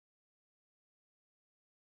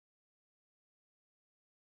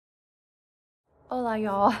Hola,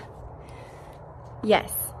 y'all.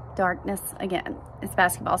 Yes, darkness again. It's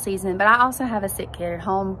basketball season, but I also have a sick kid at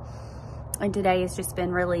home, and today has just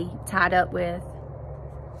been really tied up with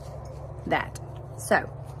that. So,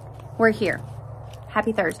 we're here.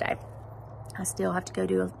 Happy Thursday. I still have to go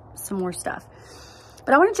do some more stuff,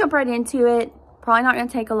 but I want to jump right into it. Probably not going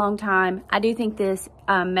to take a long time. I do think this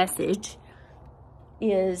message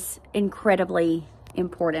is incredibly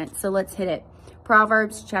important, so let's hit it.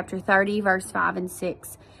 Proverbs chapter 30, verse 5 and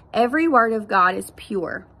 6. Every word of God is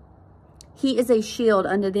pure. He is a shield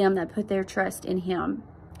unto them that put their trust in him.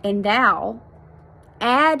 And add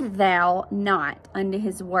thou not unto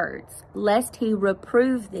his words, lest he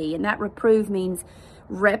reprove thee. And that reprove means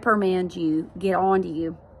reprimand you, get on to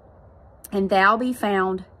you, and thou be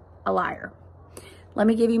found a liar. Let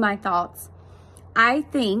me give you my thoughts. I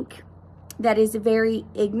think that is very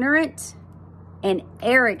ignorant and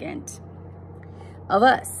arrogant of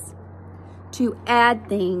us to add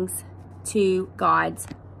things to God's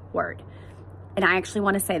word. And I actually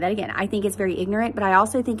want to say that again. I think it's very ignorant, but I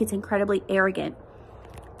also think it's incredibly arrogant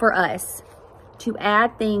for us to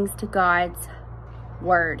add things to God's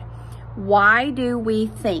word. Why do we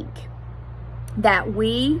think that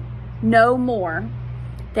we know more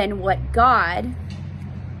than what God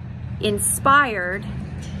inspired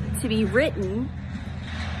to be written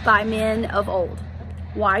by men of old?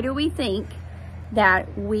 Why do we think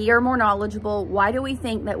that we are more knowledgeable? Why do we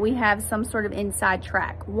think that we have some sort of inside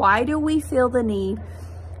track? Why do we feel the need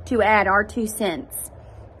to add our 2 cents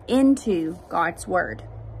into God's word?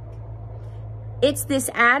 It's this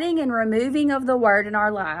adding and removing of the word in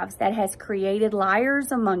our lives that has created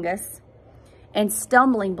liars among us and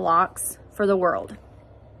stumbling blocks for the world.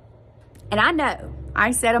 And I know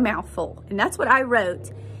I said a mouthful, and that's what I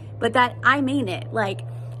wrote, but that I mean it. Like,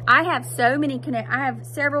 I have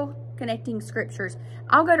several connecting scriptures.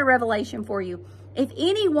 I'll go to Revelation for you. If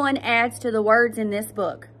anyone adds to the words in this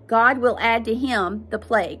book, God will add to him the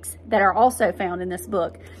plagues that are also found in this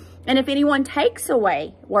book. And if anyone takes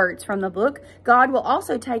away words from the book, God will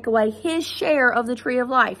also take away his share of the tree of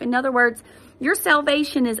life. In other words, your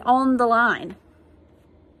salvation is on the line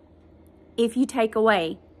if you take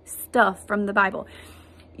away stuff from the Bible.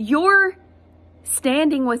 Your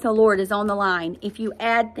standing with the Lord is on the line if you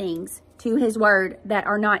add things to his word that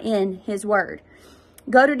are not in his word.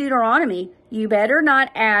 Go to Deuteronomy. You better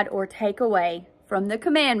not add or take away from the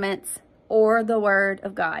commandments or the word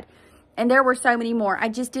of God. And there were so many more. I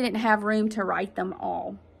just didn't have room to write them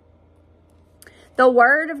all. The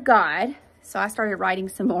word of God, so I started writing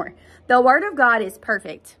some more. The word of God is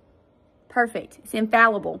perfect. Perfect. It's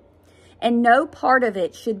infallible. And no part of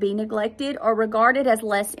it should be neglected or regarded as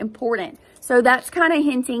less important. So that's kind of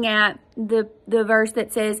hinting at the verse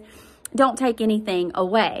that says, don't take anything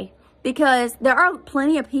away, because there are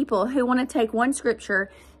plenty of people who want to take one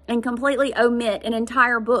scripture and completely omit an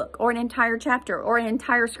entire book or an entire chapter or an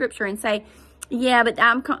entire scripture and say, yeah, but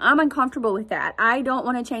I'm uncomfortable with that. I don't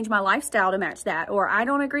want to change my lifestyle to match that, or I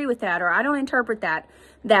don't agree with that, or I don't interpret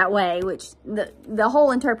that way, which the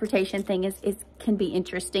whole interpretation thing can be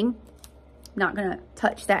interesting. I'm not going to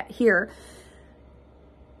touch that here.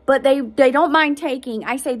 But they don't mind taking,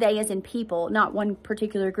 I say they as in people, not one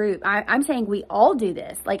particular group. I'm saying we all do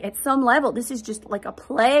this. Like, at some level, this is just like a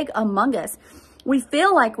plague among us. We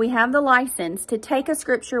feel like we have the license to take a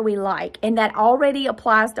scripture we like and that already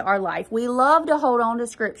applies to our life. We love to hold on to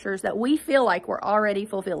scriptures that we feel like we're already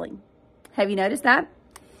fulfilling. Have you noticed that?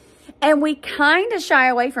 And we kind of shy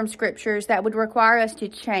away from scriptures that would require us to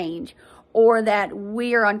change, or that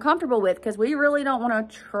we are uncomfortable with, because we really don't want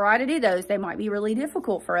to try to do those. They might be really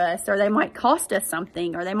difficult for us, or they might cost us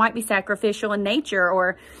something, or they might be sacrificial in nature,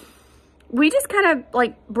 or we just kind of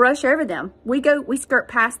like brush over them. We skirt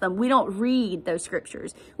past them. We don't read those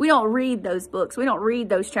scriptures. We don't read those books. We don't read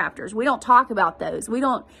those chapters. We don't talk about those. We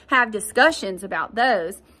don't have discussions about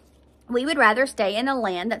those. We would rather stay in a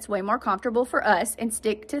land that's way more comfortable for us and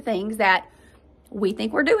stick to things that we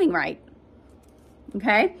think we're doing right.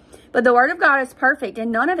 Okay? But the word of God is perfect,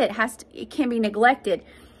 and none of it can be neglected.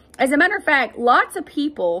 As a matter of fact, lots of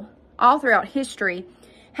people all throughout history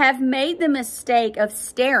have made the mistake of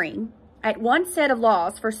staring at one set of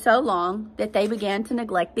laws for so long that they began to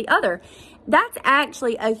neglect the other. That's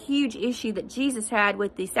actually a huge issue that Jesus had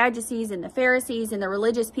with the Sadducees and the Pharisees and the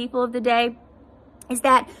religious people of the day, is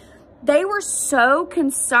that they were so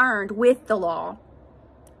concerned with the law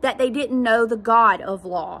that they didn't know the God of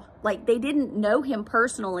law. Like, they didn't know him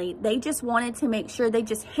personally. They just wanted to make sure they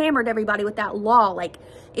just hammered everybody with that law. Like,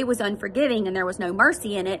 it was unforgiving and there was no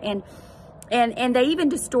mercy in it. And they even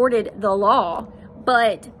distorted the law,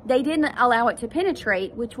 but they didn't allow it to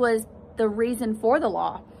penetrate, which was the reason for the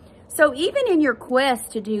law. So even in your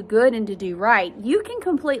quest to do good and to do right, you can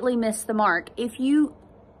completely miss the mark if you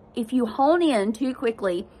hone in too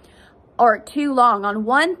quickly or too long on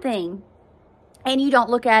one thing and you don't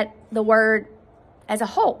look at the word as a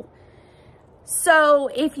whole. So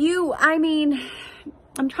if you,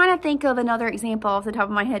 I'm trying to think of another example off the top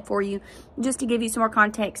of my head for you, just to give you some more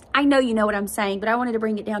context. I know you know what I'm saying, but I wanted to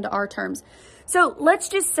bring it down to our terms. So let's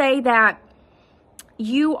just say that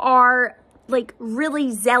you are like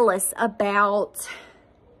really zealous about,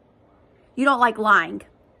 you don't like lying.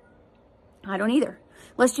 I don't either.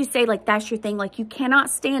 Let's just say like that's your thing. Like you cannot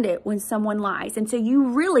stand it when someone lies. And so you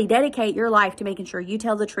really dedicate your life to making sure you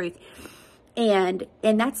tell the truth. And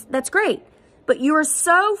that's great. But you are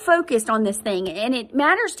so focused on this thing and it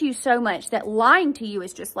matters to you so much that lying to you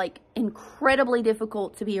is just like incredibly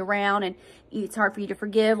difficult to be around and it's hard for you to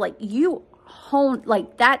forgive. Like you hone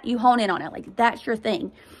in on it. Like that's your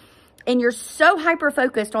thing. And you're so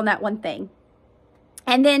hyper-focused on that one thing.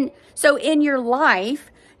 And then, so in your life,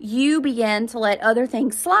 you begin to let other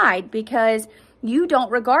things slide because you don't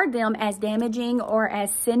regard them as damaging or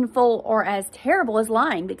as sinful or as terrible as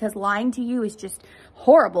lying, because lying to you is just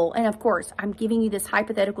horrible. And of course, I'm giving you this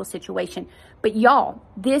hypothetical situation, but y'all,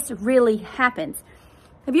 this really happens.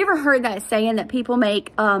 Have you ever heard that saying that people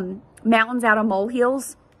make mountains out of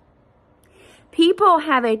molehills? People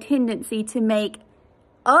have a tendency to make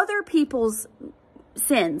other people's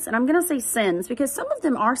sins, and I'm going to say sins because some of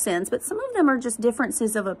them are sins, but some of them are just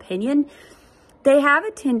differences of opinion. They have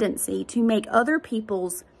a tendency to make other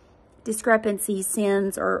people's discrepancies,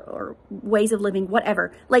 sins, or ways of living,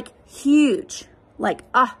 whatever, like huge. Like,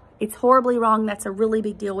 it's horribly wrong. That's a really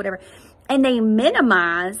big deal, whatever. And they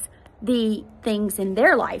minimize the things in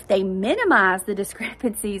their life. They minimize the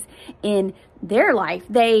discrepancies in their life.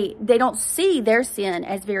 They don't see their sin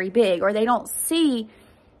as very big, or they don't see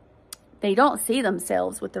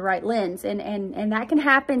themselves with the right lens. And that can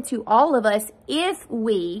happen to all of us if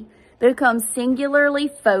we become singularly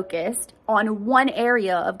focused on one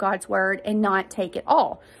area of God's word and not take it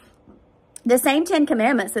all. The same 10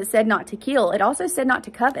 commandments that said not to kill, it also said not to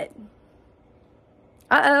covet.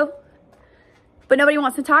 Uh-oh. But nobody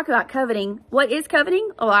wants to talk about coveting. What is coveting?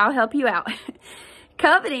 Oh, I'll help you out.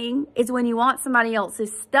 Coveting is when you want somebody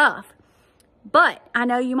else's stuff. But I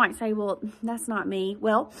know you might say, well, that's not me.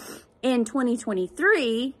 Well, in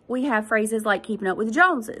 2023, we have phrases like keeping up with the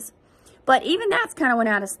Joneses. But even that's kind of went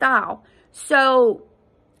out of style. So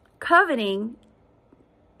coveting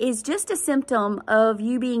is just a symptom of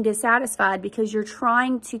you being dissatisfied because you're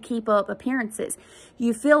trying to keep up appearances.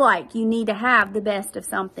 You feel like you need to have the best of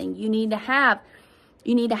something. You need to have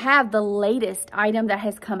the latest item that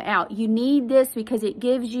has come out. You need this because it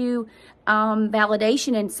gives you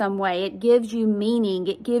validation in some way. It gives you meaning.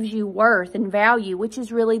 It gives you worth and value, which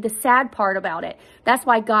is really the sad part about it. That's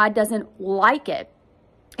why God doesn't like it.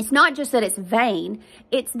 It's not just that it's vain,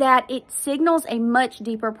 it's that it signals a much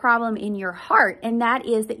deeper problem in your heart, and that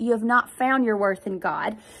is that you have not found your worth in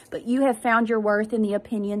God, but you have found your worth in the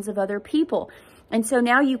opinions of other people. And so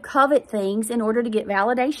now you covet things in order to get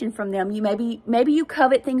validation from them. Maybe you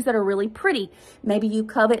covet things that are really pretty. Maybe you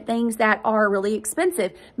covet things that are really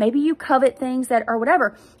expensive. Maybe you covet things that are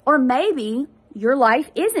whatever. Or maybe your life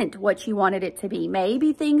isn't what you wanted it to be.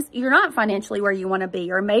 Maybe you're not financially where you want to be,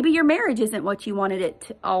 or maybe your marriage isn't what you wanted it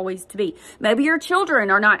to always to be. Maybe your children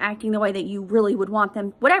are not acting the way that you really would want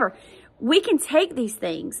them, whatever. We can take these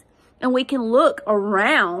things and we can look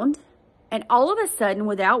around, and all of a sudden,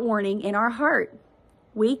 without warning, in our heart,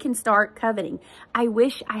 we can start coveting. I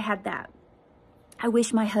wish I had that. I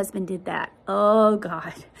wish my husband did that. Oh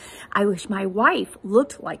God. I wish my wife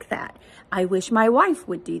looked like that. I wish my wife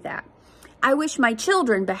would do that. I wish my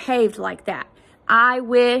children behaved like that. I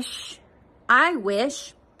wish,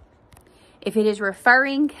 if it is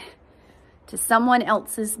referring to someone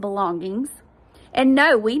else's belongings. And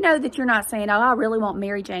no, we know that you're not saying, oh, I really want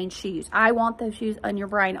Mary Jane's shoes. I want those shoes on your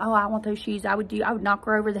brain. Oh, I want those shoes. I would knock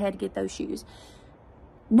her over the head to get those shoes.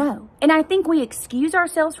 No. And I think we excuse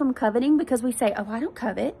ourselves from coveting because we say, oh, I don't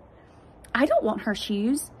covet. I don't want her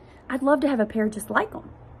shoes. I'd love to have a pair just like them.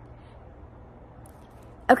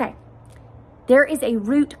 Okay. There is a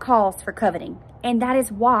root cause for coveting, and that is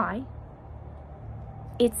why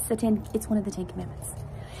it's one of the 10 commandments.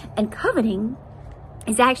 And coveting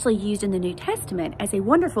is actually used in the New Testament as a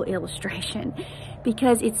wonderful illustration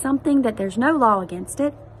because it's something that there's no law against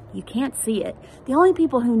it. You can't see it. The only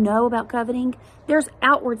people who know about coveting, there's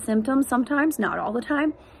outward symptoms sometimes, not all the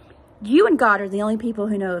time. You and God are the only people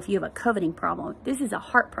who know if you have a coveting problem. This is a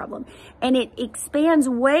heart problem, and it expands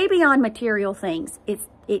way beyond material things.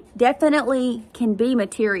 It definitely can be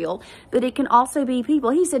material, but it can also be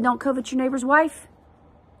people. He said, don't covet your neighbor's wife.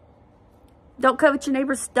 Don't covet your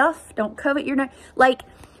neighbor's stuff. Don't covet your like,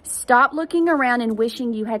 stop looking around and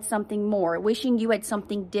wishing you had something more, wishing you had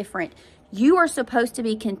something different. You are supposed to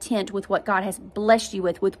be content with what God has blessed you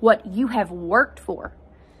with what you have worked for.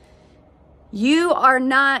 You are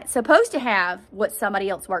not supposed to have what somebody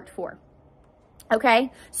else worked for.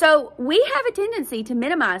 Okay? So we have a tendency to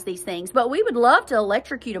minimize these things, but we would love to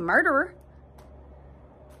electrocute a murderer.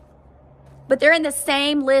 But they're in the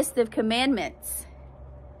same list of commandments.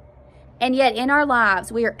 And yet in our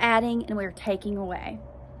lives, we are adding and we are taking away.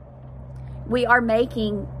 We are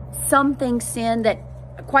making some things sin that,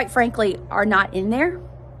 quite frankly, are not in there.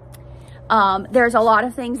 There's a lot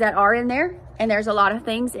of things that are in there. And there's a lot of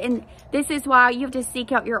things. And this is why you have to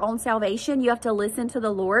seek out your own salvation. You have to listen to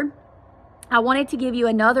the Lord. I wanted to give you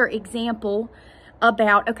another example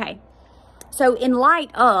about, okay, so in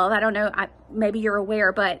light of, I don't know, maybe you're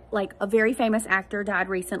aware, but like a very famous actor died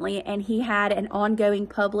recently, and he had an ongoing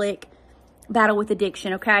public battle with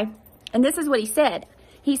addiction, okay? And this is what he said.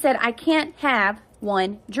 He said, I can't have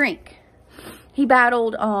one drink. He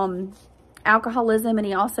battled alcoholism, and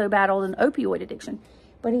he also battled an opioid addiction.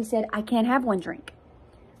 But he said, I can't have one drink,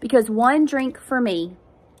 because one drink for me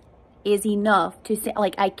is enough to say,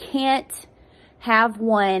 like, I can't have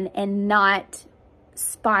one and not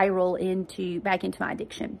spiral back into my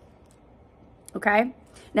addiction. Okay.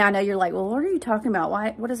 Now I know you're like, well, what are you talking about?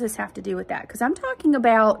 What does this have to do with that? Because I'm talking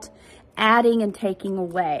about adding and taking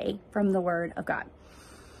away from the Word of God.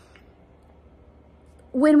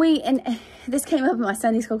 And this came up in my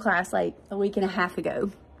Sunday school class like a week and a half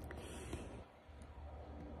ago.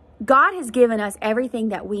 God has given us everything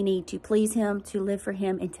that we need to please Him, to live for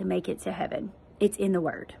Him, and to make it to heaven. It's in the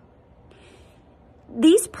Word.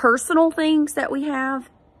 These personal things that we have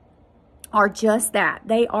are just that.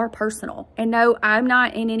 They are personal. And no, I'm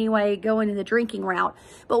not in any way going the drinking route.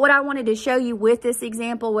 But what I wanted to show you with this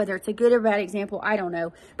example, whether it's a good or bad example, I don't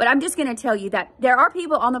know. But I'm just going to tell you that there are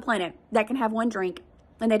people on the planet that can have one drink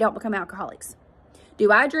and they don't become alcoholics.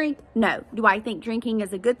 Do I drink? No. Do I think drinking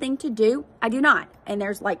is a good thing to do? I do not. And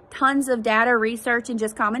there's like tons of data, research, and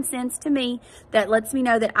just common sense to me that lets me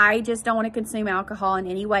know that I just don't want to consume alcohol in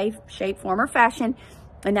any way, shape, form, or fashion.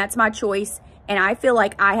 And that's my choice. And I feel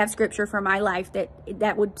like I have scripture for my life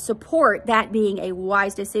that would support that being a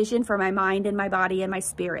wise decision for my mind and my body and my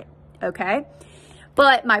spirit. Okay?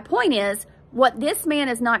 But my point is, what this man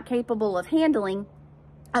is not capable of handling,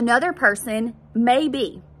 another person may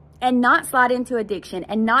be. And not slide into addiction,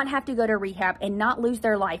 and not have to go to rehab, and not lose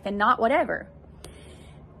their life, and not whatever.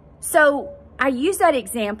 So I use that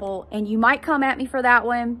example, and you might come at me for that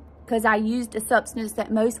one, because I used a substance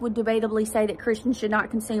that most would debatably say that Christians should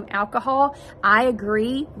not consume alcohol. I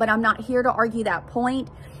agree, but I'm not here to argue that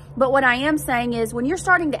point. But what I am saying is, when you're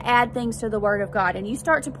starting to add things to the Word of God, and you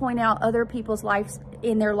start to point out other people's lives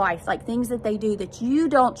in their life, like things that they do that you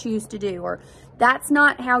don't choose to do, or that's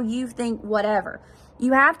not how you think, whatever.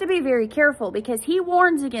 You have to be very careful, because He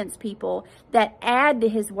warns against people that add to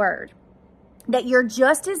His Word. That you're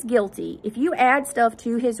just as guilty. If you add stuff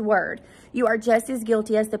to His Word, you are just as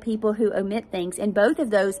guilty as the people who omit things. And both of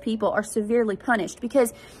those people are severely punished,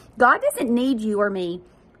 because God doesn't need you or me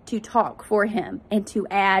to talk for Him and to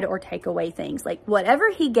add or take away things. Like, whatever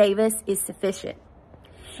He gave us is sufficient.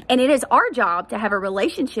 And it is our job to have a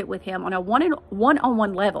relationship with Him on a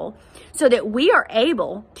one-on-one level, so that we are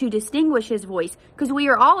able to distinguish His voice, because we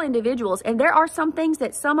are all individuals, and there are some things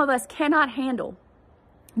that some of us cannot handle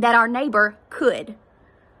that our neighbor could.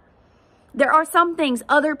 There are some things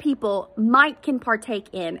other people can partake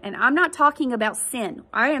in, and I'm not talking about sin.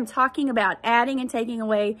 I am talking about adding and taking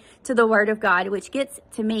away to the Word of God, which gets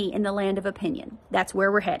to me in the land of opinion. That's where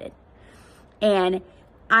we're headed. And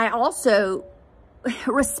I also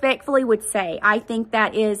respectfully would say, I think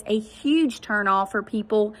that is a huge turnoff for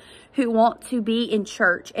people who want to be in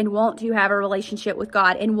church and want to have a relationship with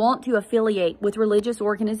God and want to affiliate with religious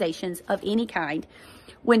organizations of any kind.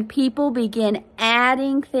 When people begin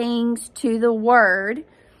adding things to the Word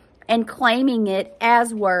and claiming it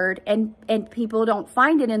as Word, and people don't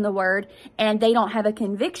find it in the Word, and they don't have a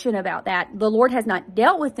conviction about that, the Lord has not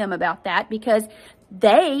dealt with them about that, because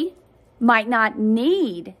they might not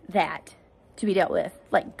need that to be dealt with.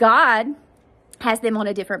 Like, God has them on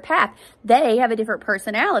a different path. They have a different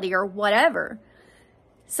personality or whatever.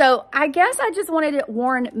 So I guess I just wanted to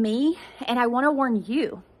warn me, and I want to warn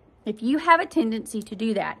you. If you have a tendency to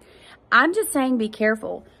do that, I'm just saying be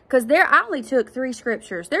careful, because I only took 3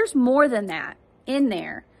 scriptures. There's more than that in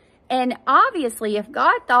there. And obviously, if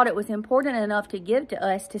God thought it was important enough to give to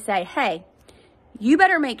us to say, hey, you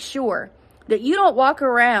better make sure that you don't walk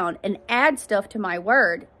around and add stuff to my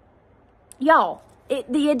Word. Y'all,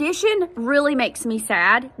 The addition really makes me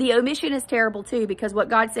sad. The omission is terrible too, because what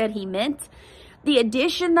God said he meant. The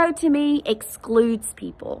addition, though, to me, excludes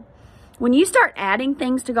people. When you start adding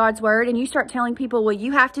things to God's word and you start telling people, well,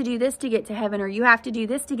 you have to do this to get to heaven, or you have to do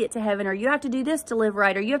this to get to heaven, or you have to do this to live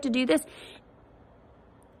right, or you have to do this.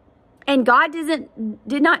 And God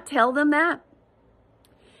did not tell them that.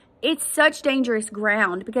 It's such dangerous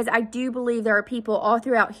ground, because I do believe there are people all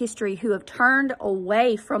throughout history who have turned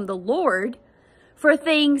away from the Lord for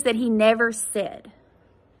things that he never said.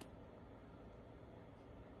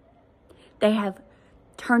 They have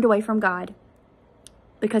turned away from God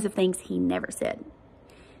because of things he never said.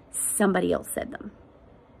 Somebody else said them.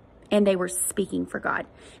 And they were speaking for God.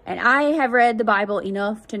 And I have read the Bible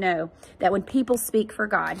enough to know that when people speak for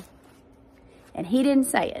God, and he didn't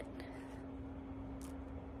say it,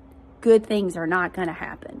 good things are not going to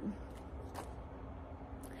happen.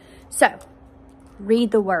 So,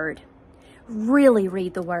 read the word. Really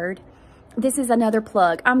read the word. This is another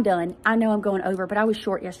plug. I'm done. I know I'm going over, but I was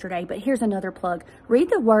short yesterday. But here's another plug. Read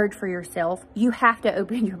the word for yourself. You have to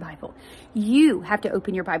open your Bible. You have to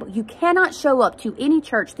open your Bible. You cannot show up to any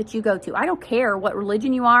church that you go to. I don't care what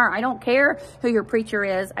religion you are. I don't care who your preacher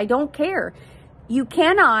is. I don't care. You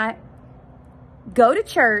cannot go to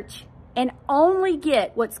church and only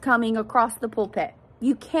get what's coming across the pulpit.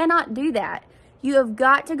 You cannot do that. You have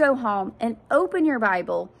got to go home and open your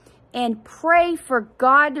Bible and pray for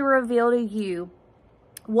God to reveal to you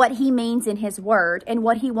what he means in his word and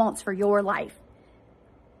what he wants for your life.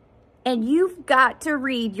 And you've got to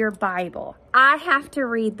read your Bible. I have to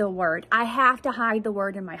read the word. I have to hide the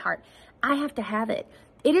word in my heart. I have to have it.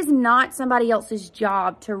 It is not somebody else's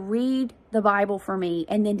job to read the Bible for me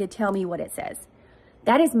and then to tell me what it says.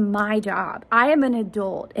 That is my job. I am an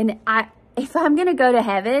adult, and if I'm going to go to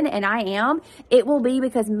heaven, and I am, it will be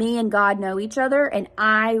because me and God know each other and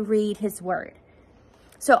I read his word.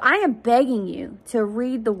 So I am begging you to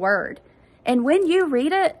read the word. And when you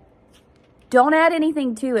read it, don't add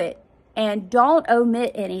anything to it and don't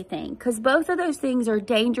omit anything, because both of those things are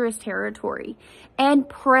dangerous territory. And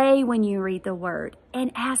pray when you read the word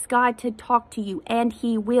and ask God to talk to you, and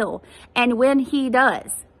he will. And when he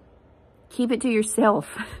does, keep it to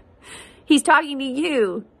yourself. He's talking to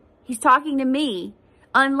you. He's talking to me.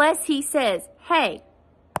 Unless he says, hey,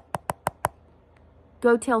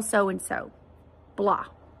 go tell so-and-so, blah.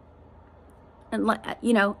 And,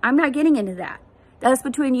 you know, I'm not getting into that. That's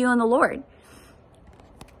between you and the Lord.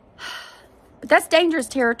 But that's dangerous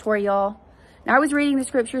territory, y'all. Now, I was reading the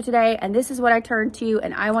scripture today, and this is what I turned to,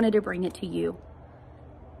 and I wanted to bring it to you.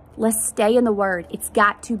 Let's stay in the word. It's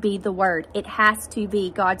got to be the word. It has to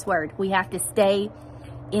be God's word. We have to stay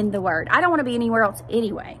in the word. I don't want to be anywhere else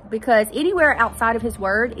anyway, because anywhere outside of his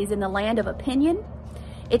word is in the land of opinion.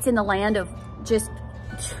 It's in the land of just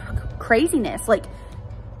craziness. Like,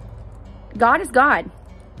 God is God,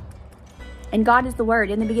 and God is the word.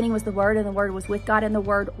 In the beginning was the word, and the word was with God, and the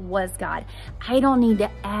word was God. I don't need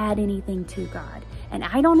to add anything to God, and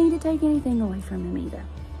I don't need to take anything away from him either.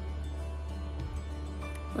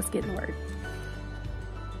 Let's get in the word.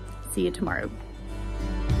 See you tomorrow.